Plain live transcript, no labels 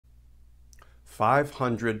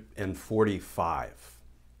545.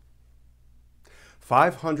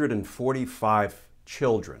 545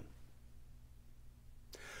 children.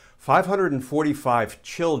 545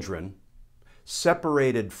 children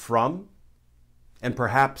separated from and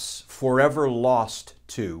perhaps forever lost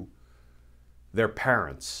to their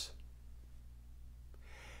parents.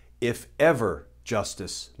 If ever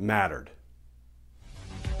justice mattered.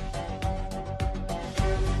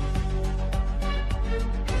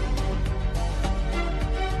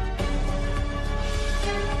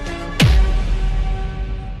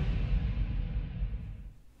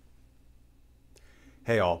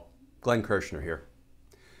 Hey all, Glenn Kirshner here.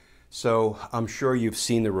 So I'm sure you've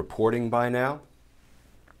seen the reporting by now.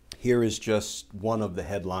 Here is just one of the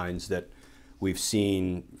headlines that we've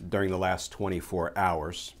seen during the last 24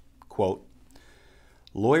 hours. Quote,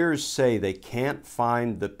 lawyers say they can't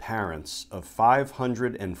find the parents of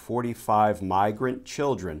 545 migrant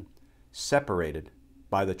children separated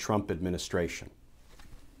by the Trump administration.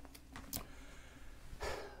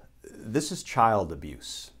 This is child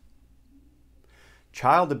abuse.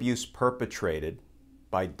 Child abuse perpetrated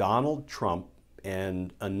by Donald Trump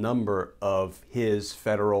and a number of his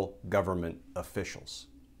federal government officials.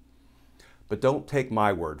 But don't take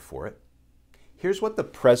my word for it. Here's what the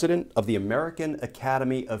president of the American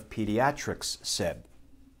Academy of Pediatrics said.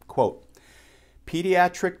 Quote,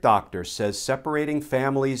 pediatric doctor says separating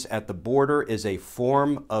families at the border is a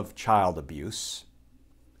form of child abuse.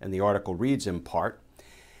 And the article reads in part,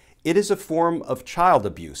 it is a form of child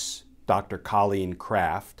abuse, Dr. Colleen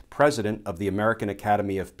Kraft, president of the American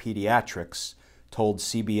Academy of Pediatrics, told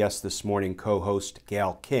CBS This Morning co-host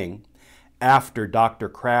Gayle King after Dr.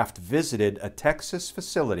 Kraft visited a Texas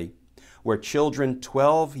facility where children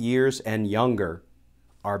 12 years and younger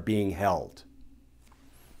are being held.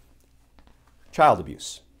 Child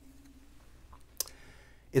abuse.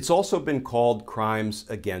 It's also been called crimes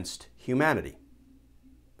against humanity.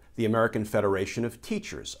 The American Federation of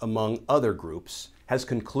Teachers, among other groups, has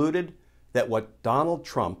concluded that what Donald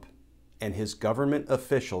Trump and his government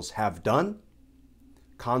officials have done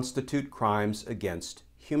constitute crimes against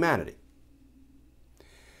humanity.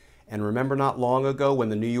 And remember not long ago when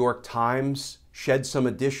the New York Times shed some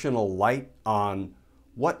additional light on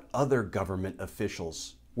what other government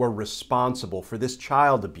officials were responsible for this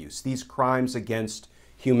child abuse, these crimes against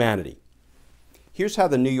humanity. Here's how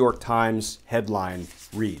the New York Times headline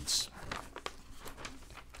reads.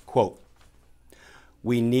 Quote,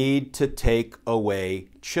 we need to take away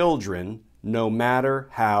children no matter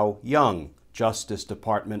how young, Justice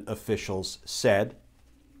Department officials said.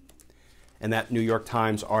 And that New York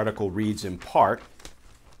Times article reads in part,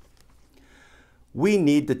 we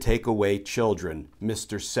need to take away children,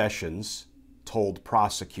 Mr. Sessions told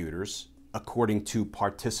prosecutors, according to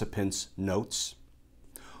participants' notes.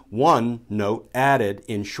 One note added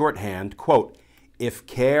in shorthand, quote, if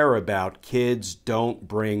care about kids, don't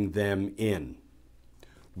bring them in.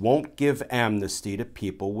 Won't give amnesty to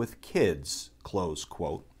people with kids, close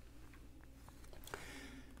quote.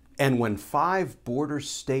 And when 5 border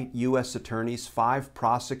state U.S. attorneys, 5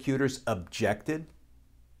 prosecutors objected,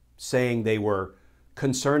 saying they were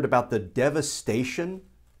concerned about the devastation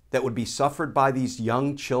that would be suffered by these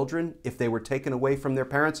young children if they were taken away from their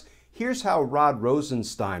parents, here's how Rod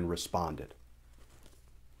Rosenstein responded.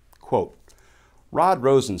 Quote, Rod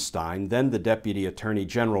Rosenstein, then the Deputy Attorney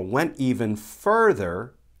General, went even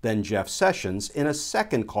further than Jeff Sessions in a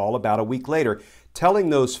second call about a week later, telling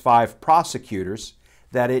those 5 prosecutors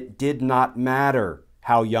that it did not matter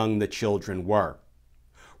how young the children were.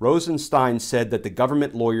 Rosenstein said that the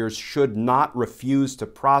government lawyers should not refuse to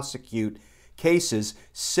prosecute cases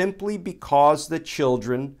simply because the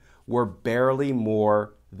children were barely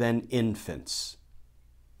more than infants.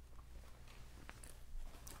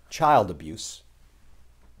 Child abuse,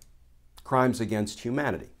 crimes against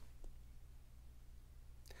humanity.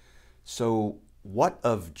 So, what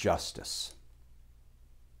of justice?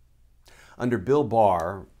 Under Bill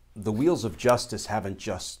Barr, the wheels of justice haven't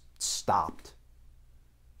just stopped.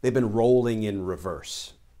 They've been rolling in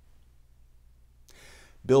reverse.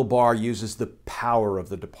 Bill Barr uses the power of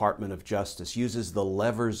the Department of Justice, uses the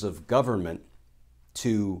levers of government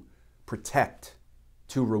to protect,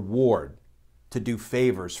 to reward, to do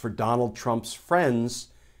favors for Donald Trump's friends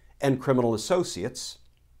and criminal associates,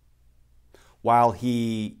 while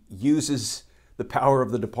he uses the power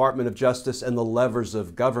of the Department of Justice and the levers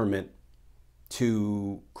of government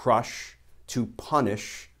to crush, to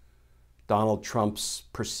punish Donald Trump's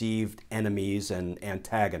perceived enemies and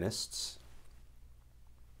antagonists.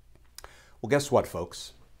 Well, guess what,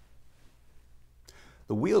 folks?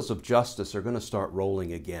 The wheels of justice are going to start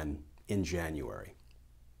rolling again in January.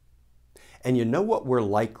 And you know what we're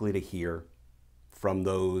likely to hear from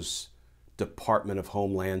those Department of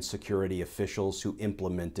Homeland Security officials who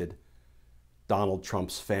implemented Donald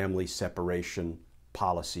Trump's family separation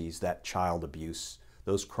policies, that child abuse,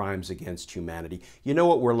 those crimes against humanity? You know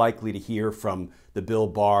what we're likely to hear from the Bill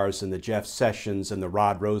Barrs and the Jeff Sessions and the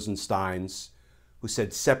Rod Rosensteins, who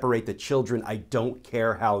said, separate the children, I don't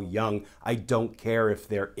care how young, I don't care if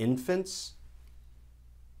they're infants?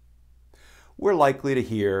 We're likely to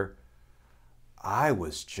hear, I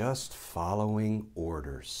was just following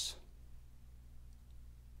orders.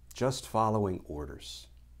 Just following orders.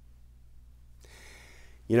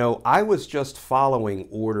 You know, I was just following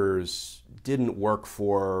orders didn't work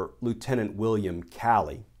for Lieutenant William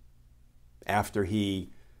Calley after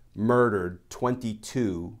he murdered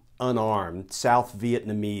 22 unarmed South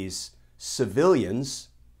Vietnamese civilians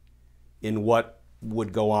in what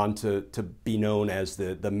would go on to be known as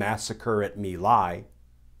the massacre at My Lai.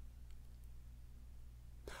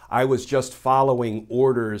 I was just following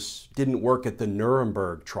orders didn't work at the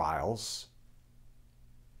Nuremberg trials.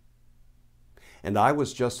 And I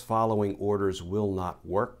was just following orders will not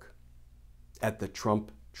work at the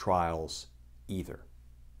Trump trials either.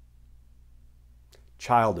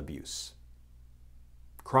 Child abuse,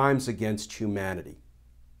 crimes against humanity,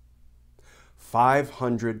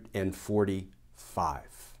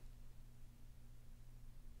 545.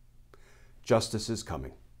 Justice is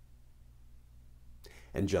coming,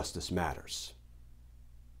 and justice matters.